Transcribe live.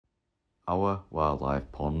Our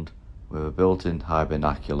wildlife pond with a built-in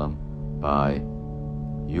hibernaculum by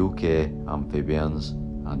UK Amphibians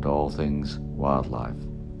and all things wildlife.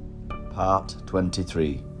 Part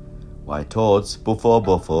 23. Why toads BUFO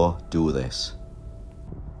BUFO do this.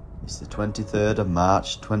 It's the 23rd of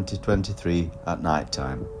March 2023 at night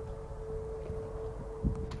time.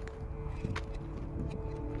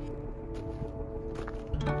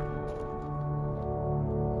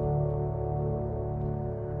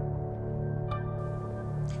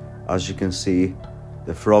 As you can see,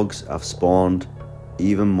 the frogs have spawned.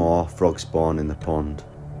 Even more frogs spawn in the pond.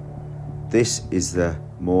 This is the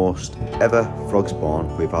most ever frog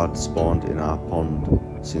spawn we've had spawned in our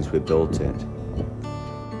pond since we built it.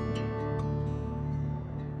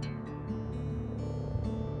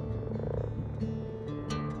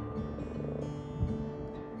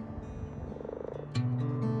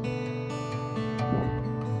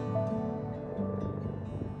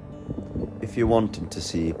 If you're wanting to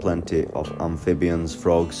see plenty of amphibians,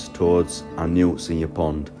 frogs, toads and newts in your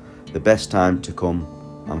pond, the best time to come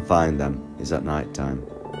and find them is at night time.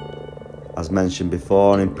 As mentioned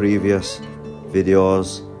before in previous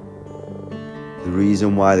videos, the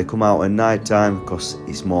reason why they come out at night time because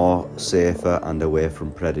it's more safer and away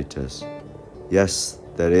from predators. Yes,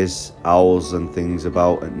 there is owls and things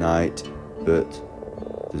about at night, but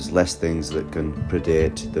there's less things that can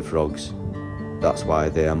predate the frogs. That's why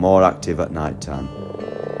they are more active at night time.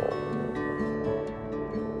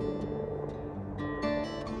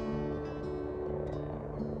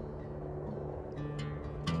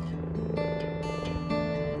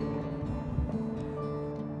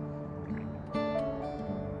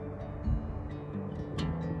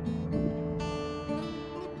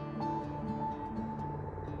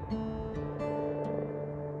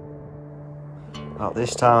 At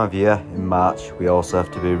this time of year, in March, we also have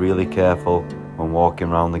to be really careful when walking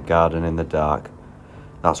around the garden in the dark.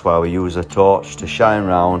 That's why we use a torch to shine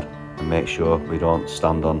round and make sure we don't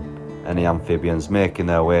stand on any amphibians making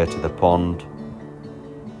their way to the pond.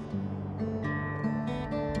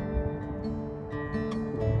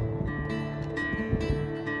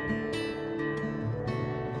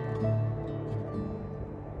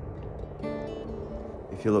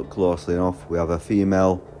 If you look closely enough, we have a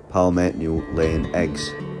female palmate newt laying eggs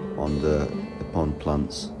on the pond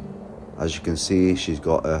plants. As you can see, she's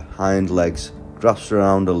got her hind legs grasped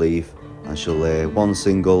around a leaf and she'll lay one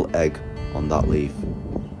single egg on that leaf,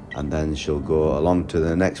 and then she'll go along to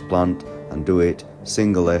the next plant and do it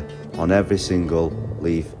singly on every single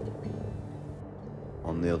leaf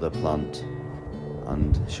on the other plant,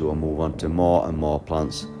 and she will move on to more and more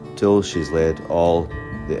plants till she's laid all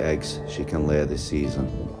the eggs she can lay this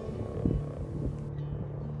season.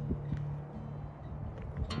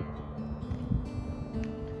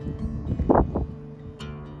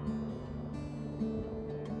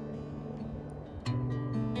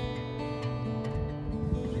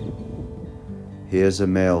 Here's a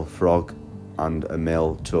male frog and a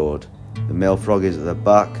male toad. The male frog is at the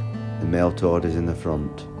back, the male toad is in the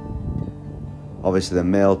front. Obviously the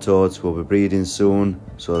male toads will be breeding soon,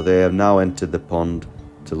 so they have now entered the pond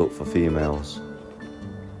to look for females.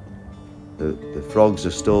 The frogs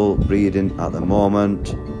are still breeding at the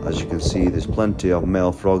moment. As you can see, there's plenty of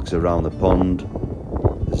male frogs around the pond.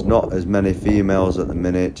 There's not as many females at the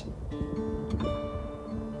minute,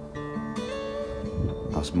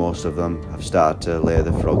 as most of them have started to lay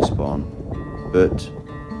the frog spawn, but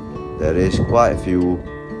there is quite a few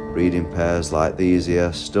breeding pairs like these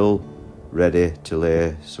here still ready to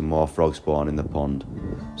lay some more frog spawn in the pond.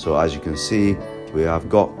 So as you can see, we have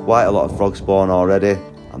got quite a lot of frog spawn already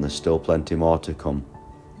and there's still plenty more to come.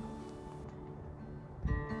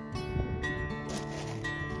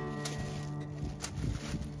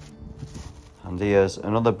 And here's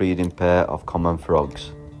another breeding pair of common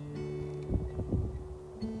frogs.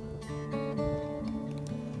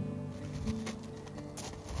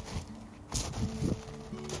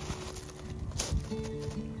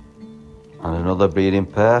 And another breeding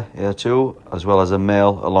pair here too, as well as a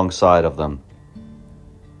male alongside of them.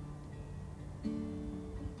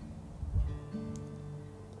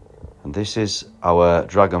 And this is our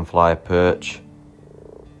dragonfly perch,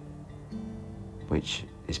 which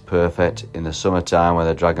is perfect in the summertime when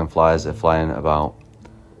the dragonflies are flying about.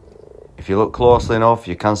 If you look closely enough,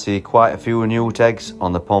 you can see quite a few newt eggs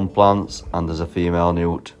on the pond plants, and there's a female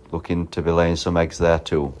newt looking to be laying some eggs there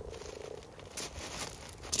too.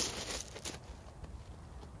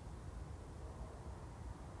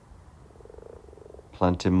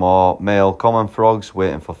 Plenty more male common frogs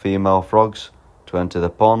waiting for female frogs to enter the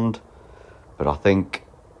pond, but I think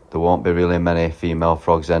there won't be really many female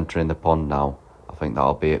frogs entering the pond now. I think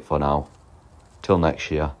that'll be it for now. till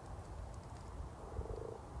next year.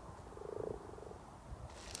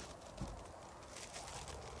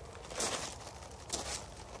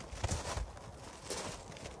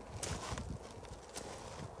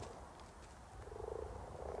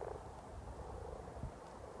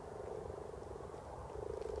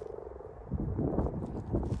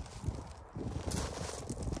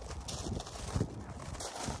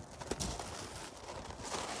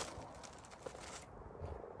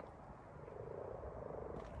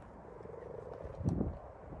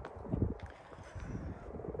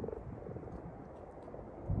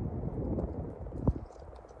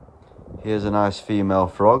 Here's a nice female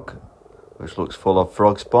frog, which looks full of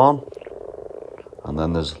frog spawn. And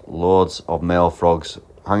then there's loads of male frogs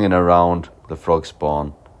hanging around the frog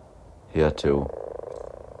spawn here too.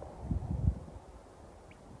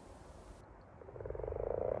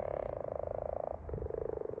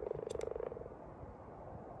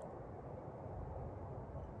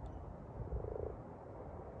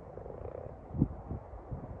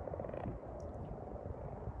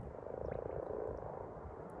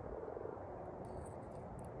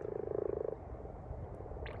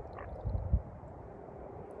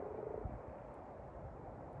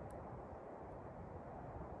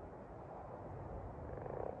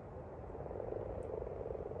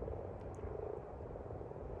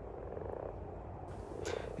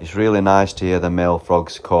 It's really nice to hear the male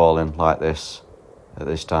frogs calling like this at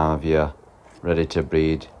this time of year, ready to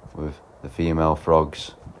breed with the female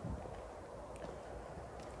frogs.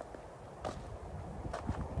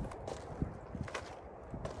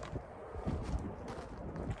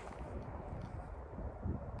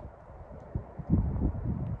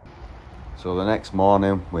 So the next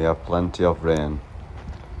morning we have plenty of rain,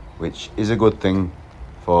 which is a good thing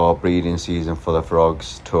for breeding season for the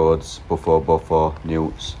frogs, toads, buffo buffo,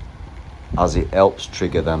 newts, as it helps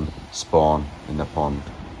trigger them spawn in the pond.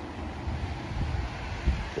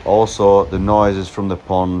 Also, the noises from the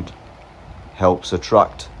pond helps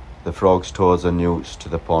attract the frogs, toads and newts to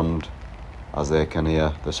the pond, as they can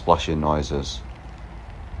hear the splashing noises.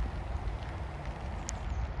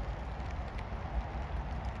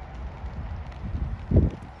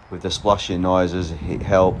 With the splashing noises, it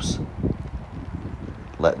helps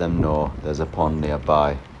let them know there's a pond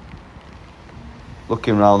nearby.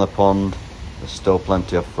 Looking around the pond, there's still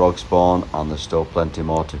plenty of frog spawn and there's still plenty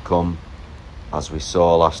more to come. As we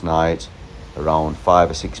saw last night, around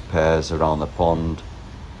 5 or 6 pairs around the pond.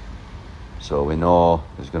 So we know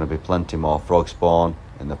there's going to be plenty more frog spawn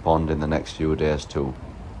in the pond in the next few days too.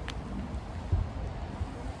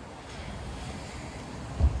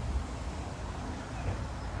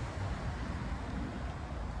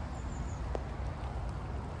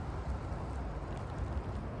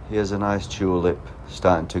 Here's a nice tulip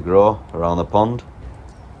starting to grow around the pond.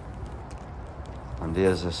 And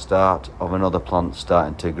here's the start of another plant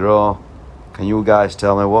starting to grow. Can you guys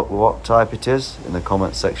tell me what type it is in the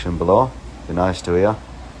comment section below? Be nice to hear.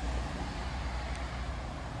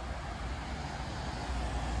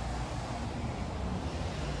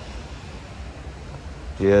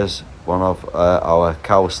 Here's one of our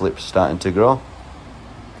cowslips starting to grow.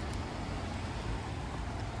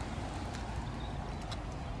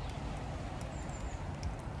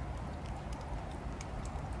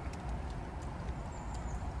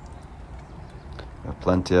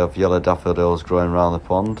 Plenty of yellow daffodils growing around the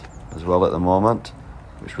pond as well at the moment,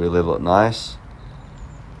 which really look nice.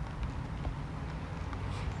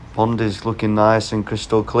 Pond is looking nice and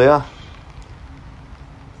crystal clear,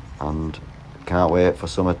 and can't wait for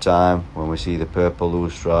summertime when we see the purple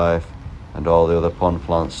loosestrife and all the other pond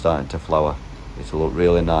plants starting to flower. It'll look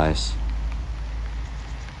really nice.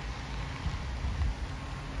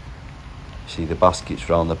 See the baskets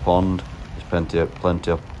around the pond. There's plenty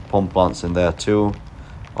of pond plants in there too.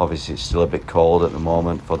 Obviously it's still a bit cold at the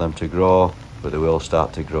moment for them to grow, but they will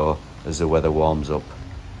start to grow as the weather warms up.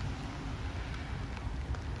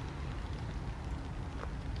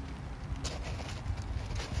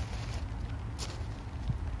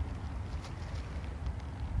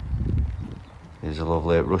 Here's a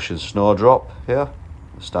lovely Russian snowdrop here,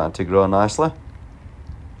 it's starting to grow nicely.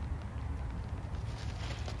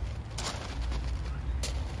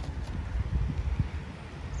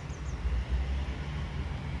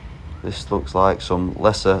 This looks like some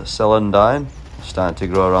lesser celandine starting to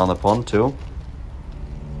grow around the pond too.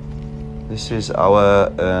 This is our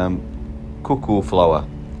cuckoo flower,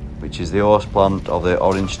 which is the host plant of the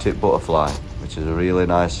orange tip butterfly, which is a really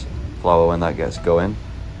nice flower when that gets going.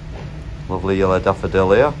 Lovely yellow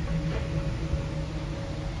daffodil here.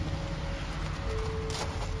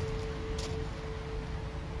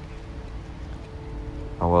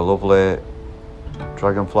 Our lovely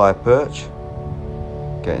dragonfly perch,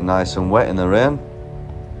 getting nice and wet in the rain.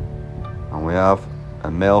 And we have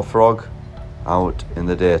a male frog out in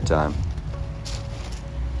the daytime.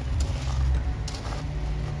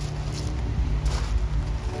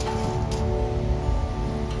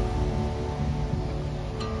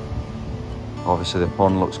 Obviously the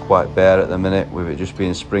pond looks quite bare at the minute, with it just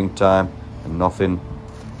being springtime and nothing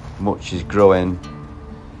much is growing.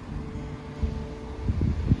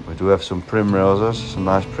 We do have some primroses, some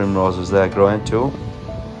nice primroses there growing too.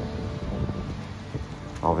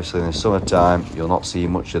 Obviously in the summertime you'll not see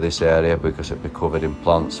much of this area because it'll be covered in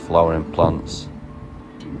plants, flowering plants.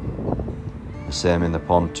 The same in the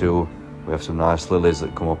pond too. We have some nice lilies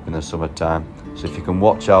that come up in the summertime. So if you can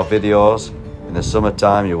watch our videos in the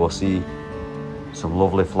summertime, you will see some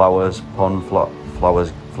lovely flowers, pond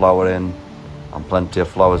flowers flowering, and plenty of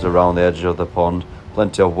flowers around the edge of the pond.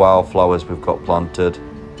 Plenty of wildflowers we've got planted,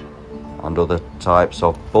 and other types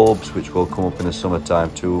of bulbs which will come up in the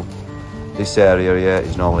summertime too. This area here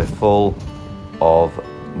is normally full of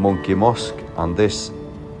monkey musk, and this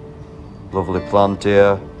lovely plant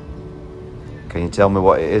here, can you tell me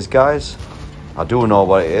what it is, guys? I do know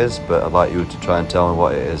what it is, but I'd like you to try and tell me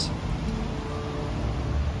what it is.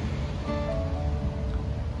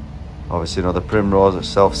 Obviously another primrose that's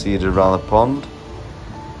self-seeded around the pond.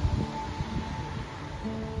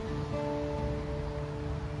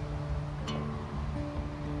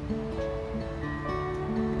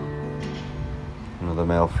 Another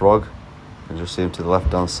male frog. You can just see him to the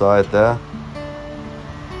left hand side there.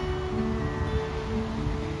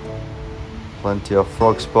 Plenty of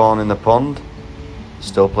frog spawn in the pond.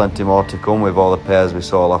 Still plenty more to come with all the pairs we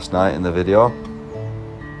saw last night in the video.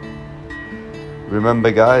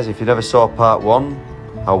 Remember guys, if you never saw part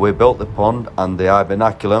 1, how we built the pond and the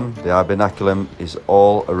hibernaculum is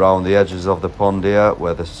all around the edges of the pond here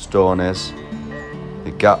where the stone is.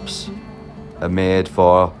 The gaps are made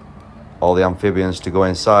for all the amphibians to go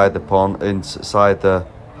inside the pond, inside the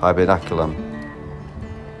hibernaculum.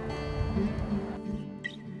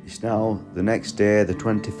 It's now the next day, the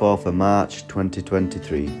 24th of March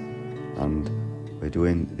 2023, and we're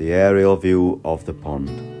doing the aerial view of the pond.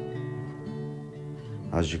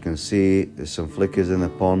 As you can see, there's some flickers in the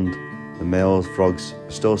pond. The male frogs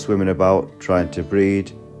are still swimming about, trying to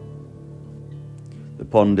breed. The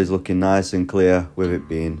pond is looking nice and clear with it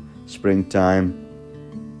being springtime.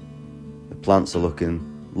 The plants are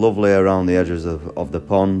looking lovely around the edges of the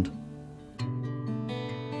pond.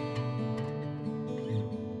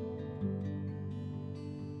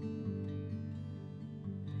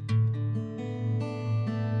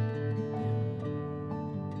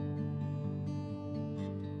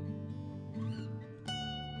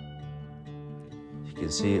 You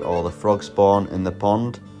can see all the frog spawn in the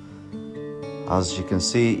pond. As you can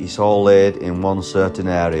see, it's all laid in one certain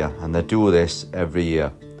area, and they do this every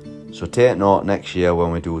year. So take note next year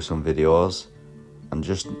when we do some videos, and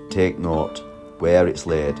just take note where it's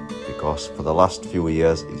laid, because for the last few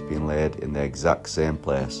years it's been laid in the exact same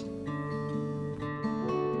place.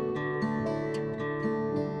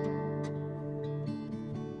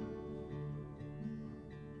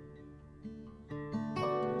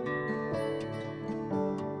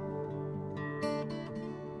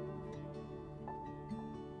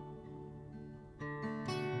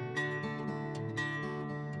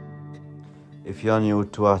 If you're new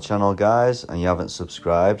to our channel guys and you haven't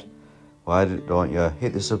subscribed, why don't you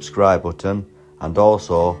hit the subscribe button and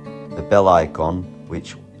also the bell icon,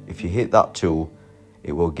 which if you hit that too,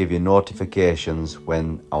 it will give you notifications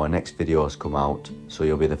when our next videos come out, so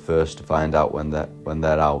you'll be the first to find out when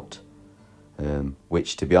they're out.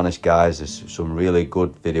 Which, to be honest guys, there's some really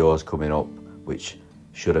good videos coming up which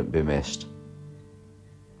shouldn't be missed.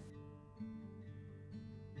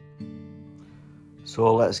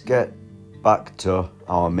 So let's get back to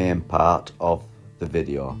our main part of the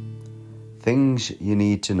video. Things you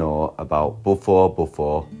need to know about BUFO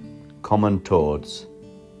BUFO, common toads,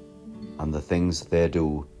 and the things they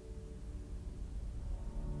do.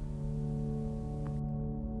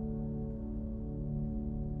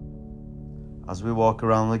 As we walk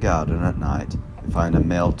around the garden at night, we find a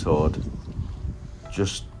male toad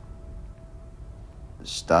just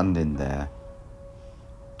standing there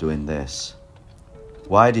doing this.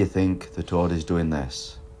 Why do you think the toad is doing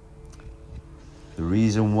this? The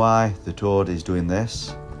reason why the toad is doing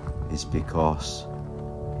this is because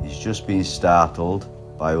he's just been startled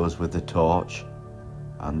by us with the torch,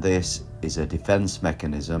 and this is a defense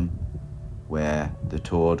mechanism where the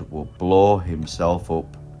toad will blow himself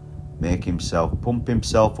up, pump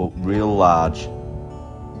himself up real large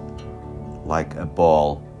like a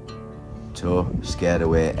ball to scare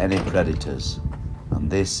away any predators. and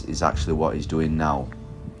this is actually what he's doing now,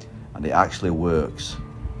 and it actually works.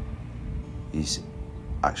 He's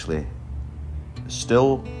actually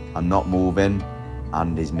still and not moving,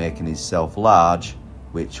 and he's making himself large,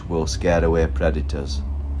 which will scare away predators.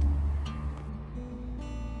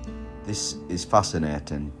 This is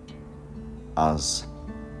fascinating, as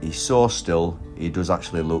he's so still he does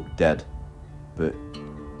actually look dead, but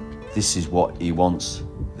this is what he wants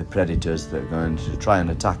the predators that are going to try and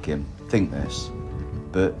attack him think this,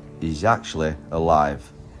 but he's actually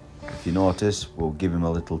alive. If you notice, we'll give him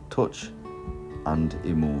a little touch and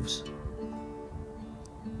he moves.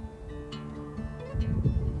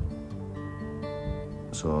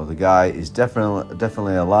 So the guy is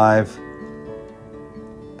definitely alive,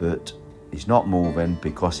 but he's not moving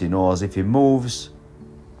because he knows if he moves,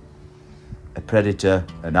 a predator,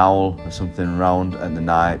 an owl or something around in the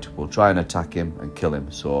night will try and attack him and kill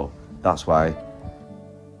him. So that's why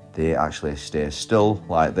they actually stay still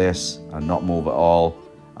like this and not move at all,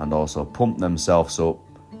 and also pump themselves up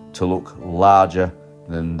to look larger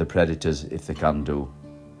than the predators if they can do.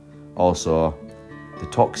 Also, the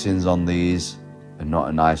toxins on these are not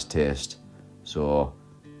a nice taste, so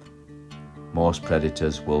most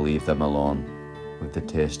predators will leave them alone with the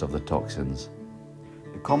taste of the toxins.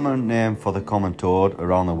 The common name for the common toad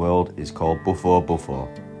around the world is called BUFO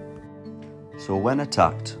BUFO. So when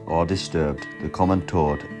attacked or disturbed, the common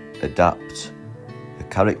toad adapts a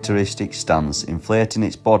characteristic stance, inflating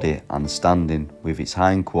its body and standing with its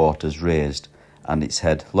hindquarters raised and its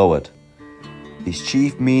head lowered. Its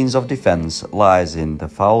chief means of defence lies in the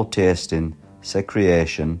foul-tasting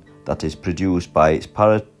secretion that is produced by its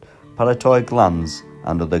parotid glands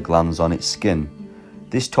and other glands on its skin.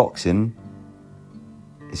 This toxin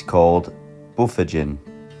is called buffogen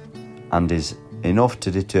and is enough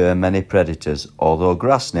to deter many predators, although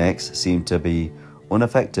grass snakes seem to be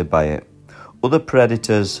unaffected by it. Other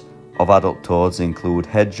predators of adult toads include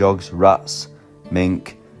hedgerows, rats,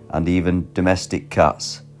 mink, and even domestic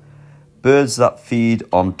cats. Birds that feed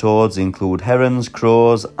on toads include herons,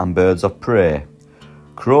 crows, and birds of prey.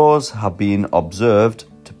 Crows have been observed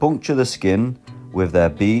to puncture the skin with their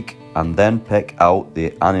beak and then peck out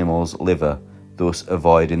the animal's liver, thus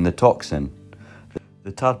avoiding the toxin.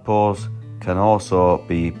 The tadpoles can also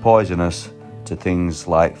be poisonous to things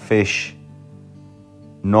like fish,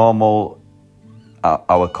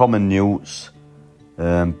 our common newts,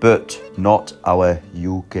 but not our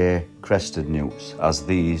UK crested newts, as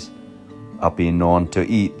these have been known to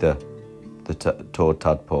eat the toad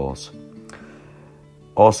tadpoles.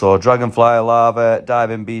 Also, dragonfly larvae,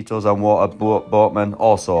 diving beetles and water boatmen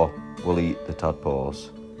also will eat the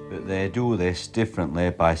tadpoles. But they do this differently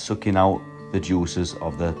by sucking out the juices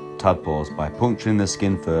of the tadpoles, by puncturing the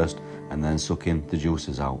skin first and then sucking the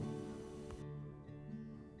juices out.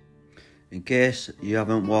 In case you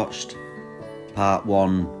haven't watched part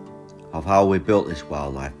 1 of how we built this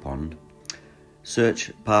wildlife pond,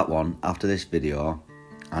 search part 1 after this video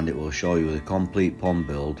and it will show you the complete pond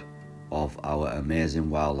build of our amazing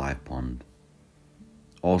wildlife pond.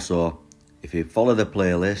 Also, if you follow the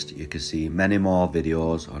playlist, you can see many more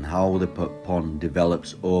videos on how the pond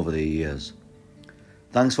develops over the years.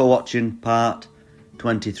 Thanks for watching part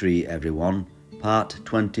 23 everyone. Part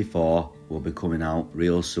 24 will be coming out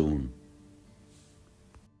real soon.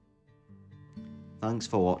 Thanks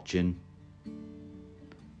for watching.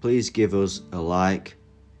 Please give us a like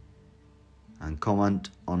and comment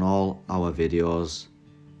on all our videos,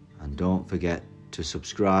 and don't forget to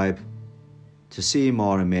subscribe to see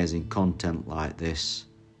more amazing content like this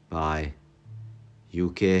by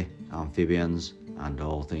UK Amphibians and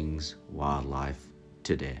all things wildlife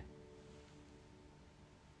today.